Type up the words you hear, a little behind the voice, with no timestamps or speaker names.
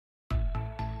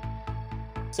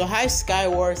So Hive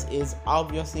Skywars is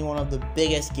obviously one of the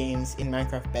biggest games in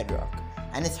Minecraft Bedrock,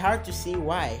 and it's hard to see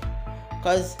why.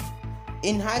 Because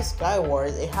in Hive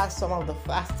Skywars, it has some of the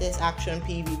fastest action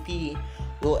PvP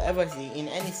you'll ever see in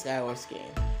any Skywars game.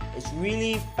 It's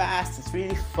really fast, it's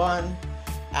really fun,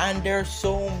 and there are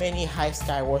so many Hive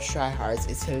Skywars tryhards,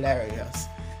 it's hilarious.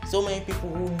 So many people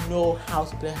who know how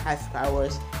to play Hive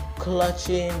Skywars,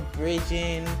 clutching,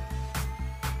 bridging.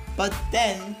 But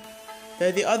then, there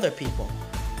are the other people.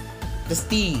 The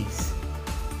Steves.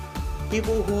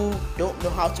 People who don't know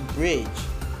how to bridge.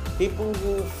 People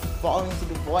who fall into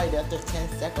the void after 10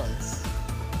 seconds.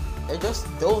 They're just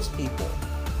those people.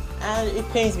 And it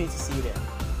pains me to see them.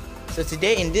 So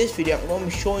today in this video, I'm going to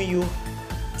be showing you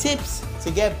tips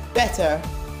to get better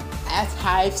at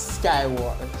Hive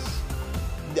Skywars.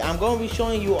 I'm going to be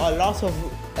showing you a lot of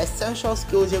essential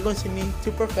skills you're going to need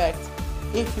to perfect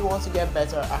if you want to get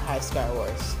better at Hive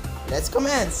Skywars. Let's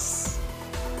commence!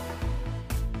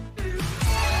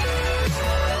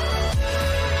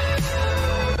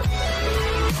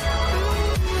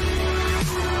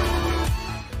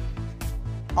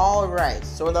 Alright,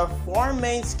 so there are 4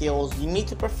 main skills you need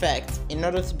to perfect in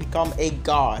order to become a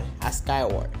god at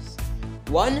Skywars.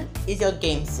 One is your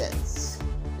game sense,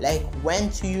 like when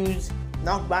to use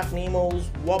knockback Nemos,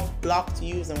 what block to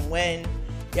use and when.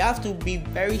 You have to be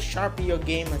very sharp in your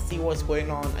game and see what's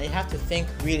going on, and you have to think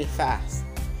really fast.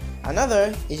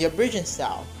 Another is your bridging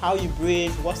style, how you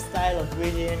bridge, what style of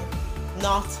bridging,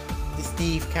 not the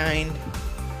Steve kind.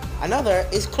 Another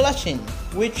is clutching,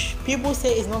 which people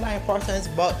say is not that important,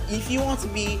 but if you want to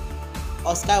be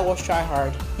a Skywars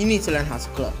tryhard, you need to learn how to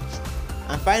clutch.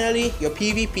 And finally, your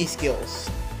PvP skills,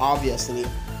 obviously.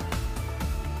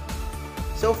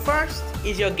 So first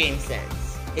is your game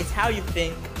sense. It's how you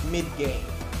think mid-game.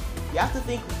 You have to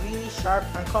think really sharp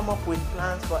and come up with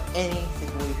plans for any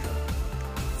situation.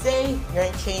 Say you're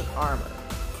in chain armor.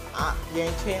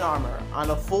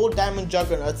 And a full diamond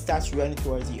juggernaut starts running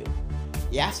towards you.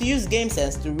 You have to use game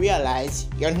sense to realize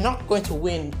you're not going to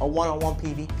win a one-on-one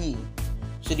PvP.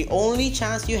 So the only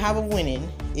chance you have of winning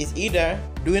is either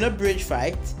doing a bridge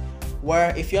fight,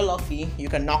 where if you're lucky, you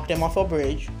can knock them off a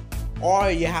bridge, or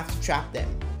you have to trap them.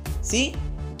 See?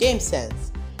 Game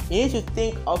sense. You need to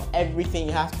think of everything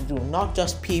you have to do, not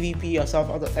just PvP yourself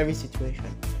out of every situation.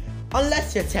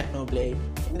 Unless you're Technoblade.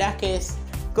 In that case,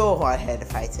 go ahead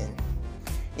fighting.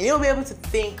 You'll be able to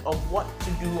think of what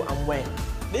to do and when.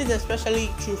 This is especially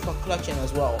true for clutching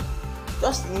as well.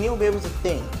 Just you'll be able to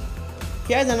think.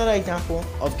 Here's another example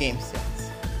of game sense.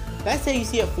 Let's say you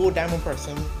see a full diamond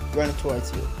person running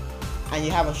towards you, and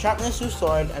you have a sharpness 2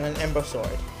 sword and an ember sword.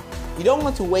 You don't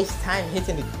want to waste time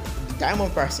hitting the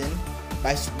diamond person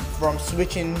from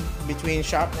switching between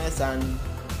sharpness and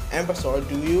ember sword,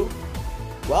 do you?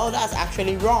 Well, that's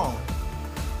actually wrong.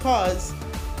 Because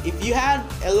if you had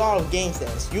a lot of game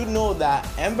sense, you'd know that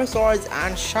ember swords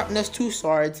and sharpness 2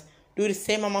 swords do the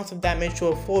same amount of damage to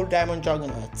a full diamond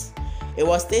juggernaut. It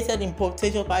was stated in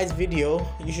Potato Pie's video,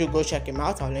 you should go check him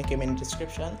out, I'll link him in the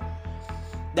description,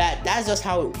 that's just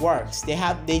how it works.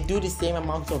 They do the same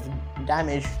amount of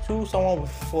damage to someone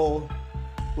with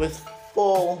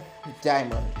full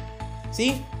diamond.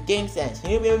 See? Game sense.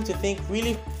 You'll be able to think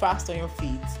really fast on your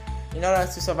feet in order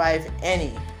to survive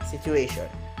any situation.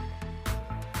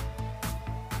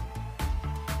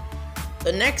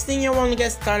 The next thing you want to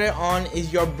get started on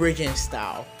is your bridging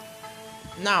style.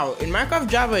 Now, in Minecraft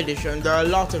Java Edition, there are a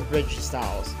lot of bridge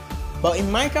styles, but in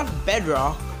Minecraft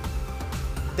Bedrock,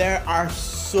 there are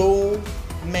so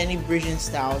many bridging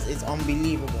styles, it's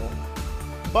unbelievable.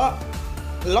 But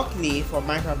luckily for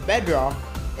Minecraft Bedrock,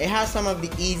 it has some of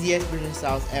the easiest bridging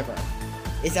styles ever.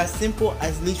 It's as simple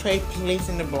as literally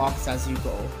placing the blocks as you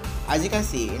go, as you can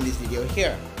see in this video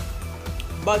here.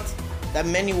 But there are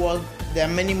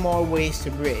many more ways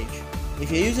to bridge.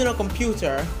 If you're using a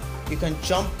computer, you can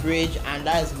jump bridge, and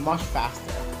that is much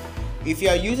faster. If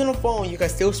you're using a phone, you can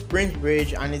still sprint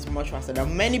bridge, and it's much faster. There are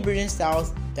many bridging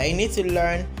styles that you need to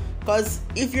learn, because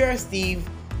if you're a Steve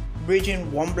bridging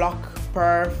 1 block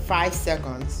per 5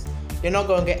 seconds, you're not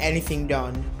going to get anything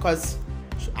done, because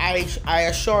I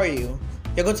assure you,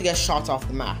 you're going to get shot off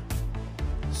the map.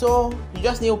 So you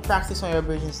just need to practice on your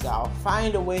bridging style.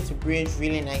 Find a way to bridge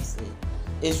really nicely.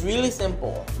 It's really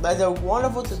simple. There's a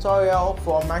wonderful tutorial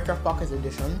for Minecraft Pocket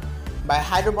Edition by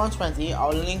Hydroborn20.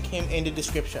 I'll link him in the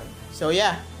description. So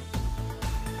yeah.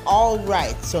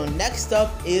 Alright, so next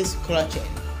up is clutching.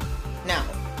 Now,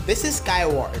 this is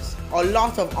Skywars. A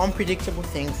lot of unpredictable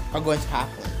things are going to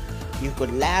happen. You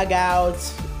could lag out,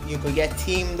 you could get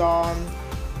teamed on,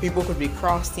 people could be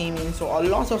cross-teaming, so a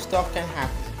lot of stuff can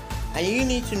happen. And you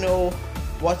need to know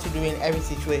what to do in every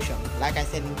situation, like I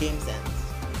said in game sense.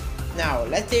 Now,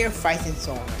 let's say you're fighting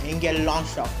someone and you get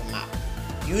launched off the map.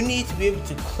 You need to be able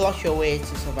to clutch your way to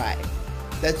survive.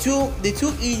 The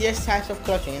two easiest types of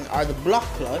clutching are the block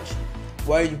clutch,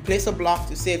 where you place a block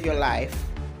to save your life,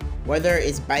 whether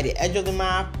it's by the edge of the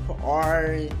map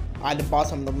or at the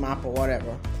bottom of the map or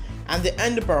whatever, and the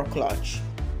ender pearl clutch,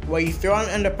 where you throw an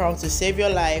ender pearl to save your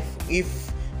life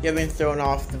if you've been thrown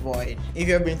off the void, if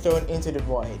you've been thrown into the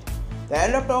void. The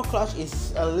ender pearl clutch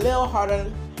is a little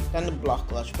harder than the block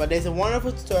clutch, but there's a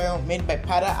wonderful tutorial made by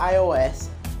Pada iOS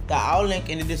that I'll link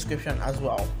in the description as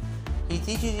well. He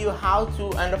teaches you how to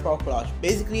ender pearl clutch.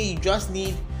 Basically, you just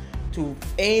need to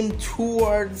aim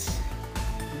towards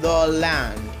the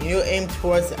land. You aim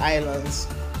towards the islands,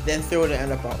 then throw the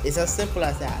ender pearl. It's as simple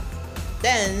as that.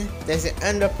 Then there's the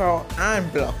ender pearl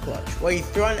and block clutch, where you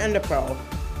throw an ender pearl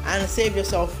and save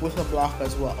yourself with a block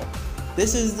as well.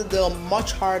 This is the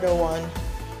much harder one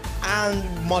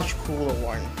and much cooler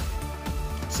one.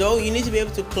 So you need to be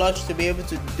able to clutch to be able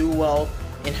to do well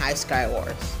in Hive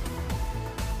Skywars.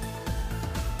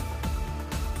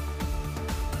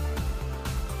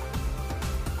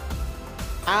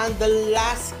 And the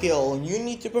last skill you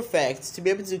need to perfect to be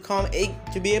able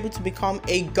to become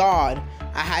a god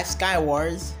at Hive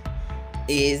Skywars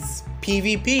is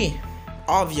PvP,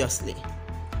 obviously.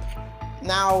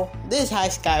 Now, this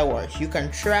Hive Skywars, you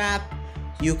can trap,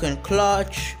 you can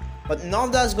clutch, but none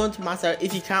of that's going to matter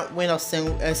if you can't win a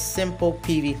simple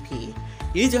PvP.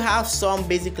 You need to have some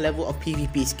basic level of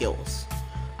PvP skills.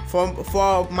 For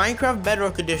Minecraft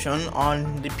Bedrock Edition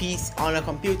on the PC on a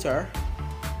computer,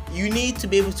 you need to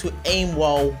be able to aim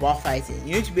well while fighting.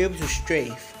 You need to be able to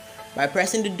strafe by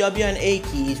pressing the W and A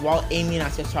keys while aiming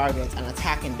at your targets and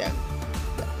attacking them.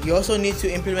 You also need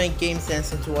to implement game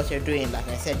sense into what you're doing, like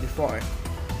I said before.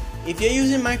 If you're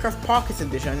using Minecraft Pocket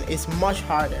Edition, it's much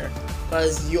harder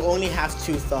because you only have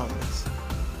 2 thumbs.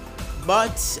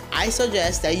 But I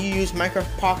suggest that you use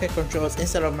Minecraft Pocket controls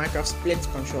instead of Minecraft Split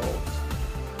controls.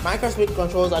 Minecraft Split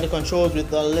controls are the controls with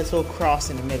the little cross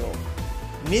in the middle.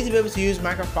 You need to be able to use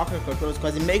Minecraft Pocket controls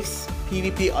because it makes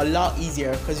PvP a lot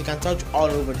easier because you can touch all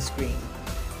over the screen.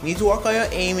 You need to work on your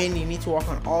aiming, you need to work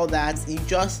on all that.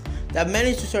 There are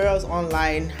many tutorials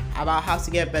online about how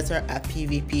to get better at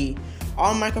PvP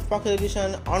on Minecraft Pocket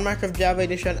Edition, on Minecraft Java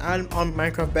Edition, and on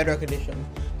Minecraft Bedrock Edition.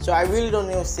 So I really don't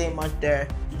need to say much there.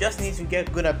 You just need to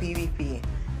get good at PvP.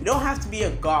 You don't have to be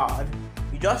a god.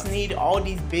 You just need all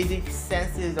these basic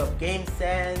senses of game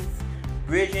sense,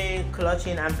 bridging,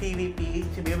 clutching, and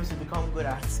PvP to be able to become good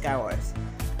at Skywars.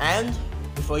 And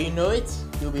before you know it,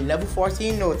 you'll be level 40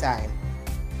 in no time.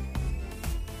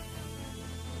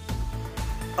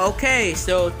 Okay,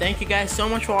 so thank you guys so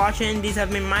much for watching. These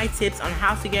have been my tips on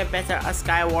how to get better at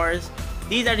Skywars.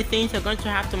 These are the things you're going to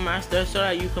have to master so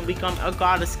that you can become a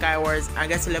god of Skywars and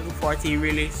get to level 40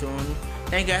 really soon.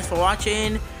 Thank you guys for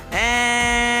watching,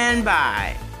 and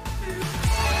bye.